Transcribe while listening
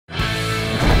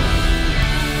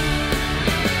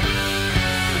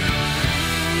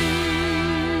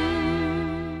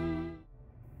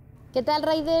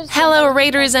Hello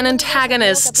Raiders and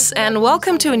antagonists, and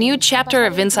welcome to a new chapter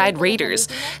of Inside Raiders.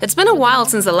 It's been a while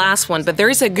since the last one, but there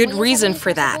is a good reason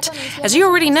for that. As you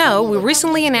already know, we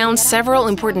recently announced several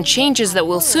important changes that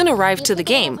will soon arrive to the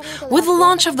game. With the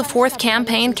launch of the 4th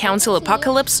campaign, Council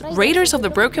Apocalypse, Raiders of the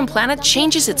Broken Planet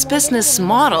changes its business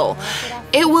model.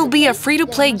 It will be a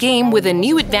free-to-play game with a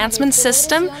new advancement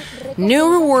system,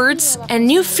 new rewards, and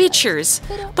new features.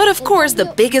 But of course, the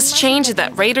biggest change is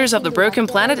that Raiders of the Broken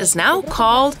Planet is now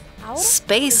called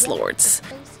Spacelords.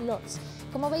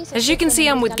 As you can see,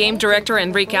 I'm with game director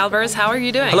Enric Álvarez. How are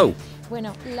you doing? Hello.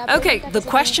 Okay, the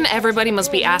question everybody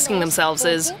must be asking themselves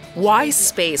is, why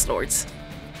Spacelords?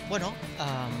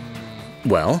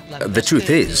 Well, the truth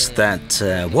is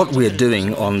that what we're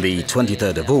doing on the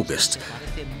 23rd of August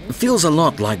feels a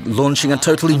lot like launching a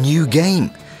totally new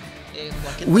game.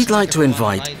 We'd like to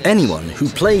invite anyone who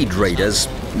played Raiders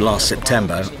last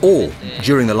September or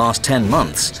during the last 10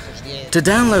 months to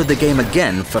download the game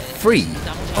again for free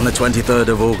on the 23rd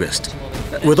of August,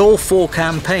 with all 4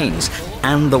 campaigns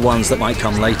and the ones that might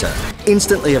come later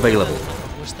instantly available.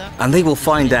 And they will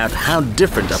find out how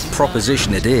different a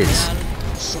proposition it is.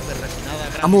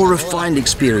 A more refined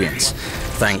experience,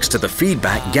 thanks to the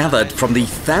feedback gathered from the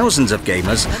thousands of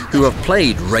gamers who have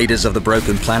played Raiders of the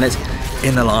Broken Planet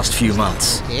in the last few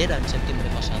months.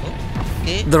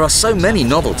 There are so many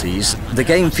novelties, the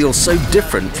game feels so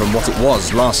different from what it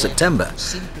was last September,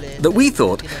 that we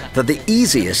thought that the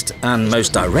easiest and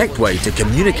most direct way to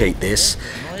communicate this,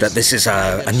 that this is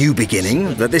a new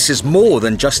beginning, that this is more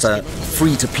than just a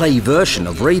free-to-play version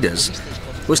of Raiders,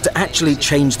 was to actually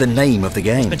change the name of the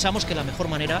game.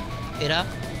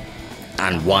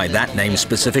 And why that name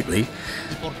specifically?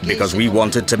 Because we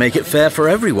wanted to make it fair for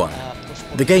everyone.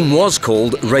 The game was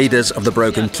called Raiders of the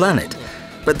Broken Planet,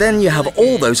 but then you have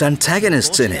all those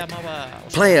antagonists in it.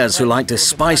 Players who like to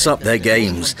spice up their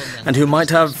games and who might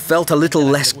have felt a little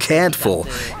less cared for,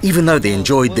 even though they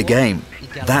enjoyed the game.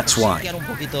 That's why.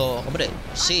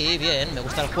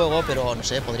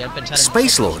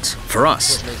 Spacelords, for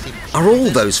us, are all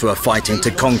those who are fighting to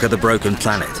conquer the Broken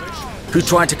Planet, who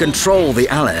try to control the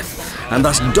Álvarez and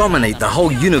thus dominate the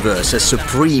whole universe as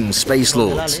supreme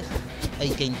Spacelords.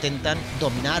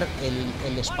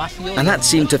 And that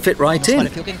seemed to fit right in.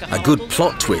 A good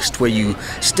plot twist where you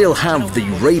still have the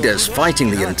Raiders fighting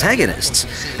the antagonists,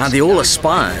 and they all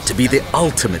aspire to be the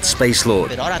ultimate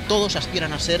Spacelord.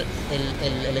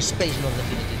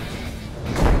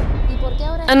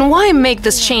 And why make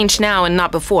this change now and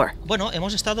not before?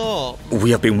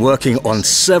 We have been working on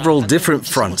several different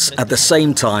fronts at the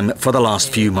same time for the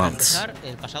last few months.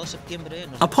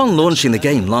 Upon launching the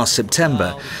game last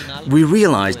September, we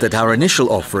realized that our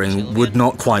initial offering would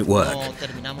not quite work.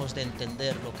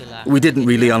 We didn't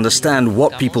really understand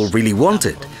what people really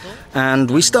wanted, and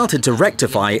we started to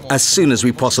rectify as soon as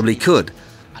we possibly could.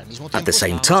 At the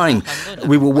same time,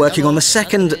 we were working on the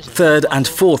 2nd, 3rd and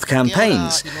 4th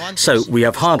campaigns, so we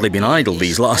have hardly been idle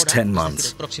these last 10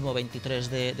 months.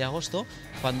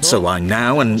 So why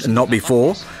now and not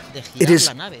before? It is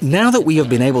now that we have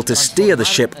been able to steer the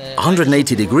ship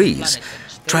 180 degrees,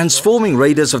 transforming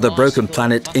Raiders of the Broken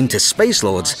Planet into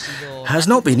Spacelords has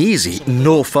not been easy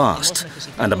nor fast,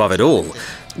 and above it all,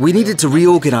 we needed to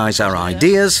reorganize our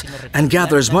ideas and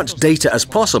gather as much data as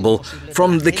possible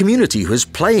from the community who is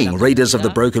playing Raiders of the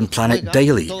Broken Planet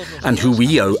daily, and who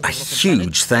we owe a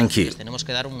huge thank you.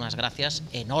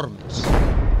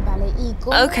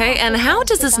 Okay, and how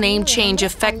does this name change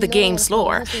affect the game's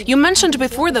lore? You mentioned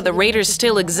before that the Raiders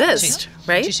still exist,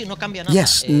 right?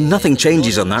 Yes, nothing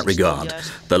changes on that regard.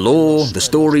 The lore, the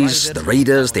stories, the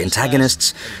Raiders, the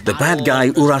antagonists, the bad guy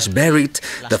Uras Berit,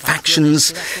 the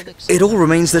factions, it all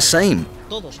remains the same.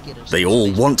 They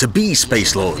all want to be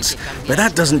Spacelords, but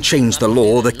that doesn't change the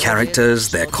lore, the characters,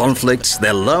 their conflicts,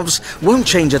 their loves won't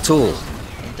change at all.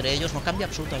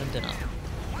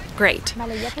 Great.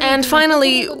 And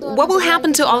finally, what will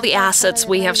happen to all the assets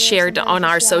we have shared on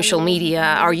our social media,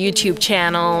 our YouTube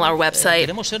channel, our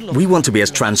website? We want to be as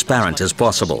transparent as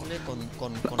possible.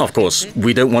 Of course,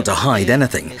 we don't want to hide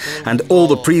anything, and all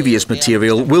the previous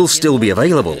material will still be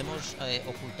available.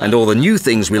 And all the new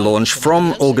things we launch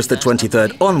from August the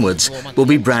 23rd onwards will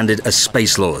be branded as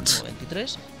Spacelords.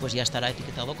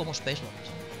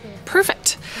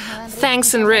 Perfect.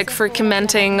 Thanks, Enric, for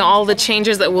commenting all the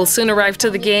changes that will soon arrive to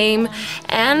the game.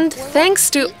 And thanks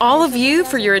to all of you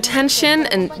for your attention.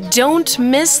 And don't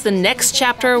miss the next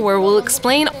chapter where we'll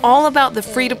explain all about the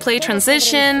free-to-play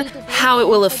transition, how it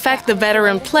will affect the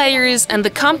veteran players, and the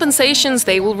compensations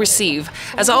they will receive.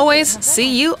 As always, see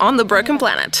you on the Broken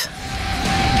Planet.